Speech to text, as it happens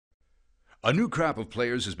A new crop of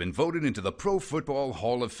players has been voted into the Pro Football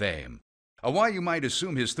Hall of Fame. While you might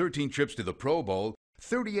assume his 13 trips to the Pro Bowl,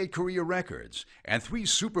 38 career records, and 3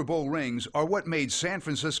 Super Bowl rings are what made San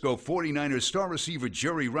Francisco 49ers star receiver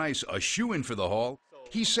Jerry Rice a shoo-in for the Hall,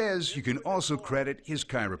 he says you can also credit his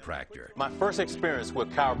chiropractor. My first experience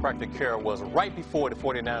with chiropractic care was right before the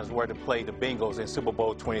 49ers were to play the Bengals in Super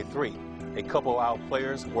Bowl 23. A couple of our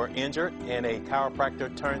players were injured, and a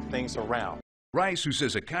chiropractor turned things around. Rice, who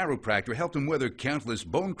says a chiropractor helped him weather countless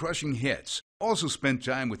bone-crushing hits, also spent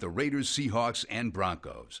time with the Raiders, Seahawks, and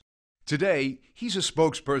Broncos. Today, he's a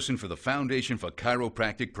spokesperson for the Foundation for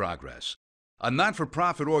Chiropractic Progress, a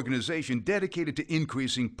not-for-profit organization dedicated to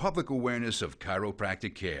increasing public awareness of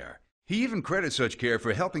chiropractic care. He even credits such care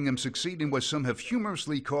for helping him succeed in what some have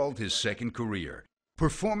humorously called his second career,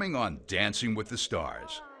 performing on Dancing with the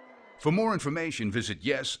Stars. For more information, visit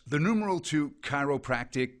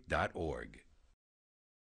yes2chiropractic.org.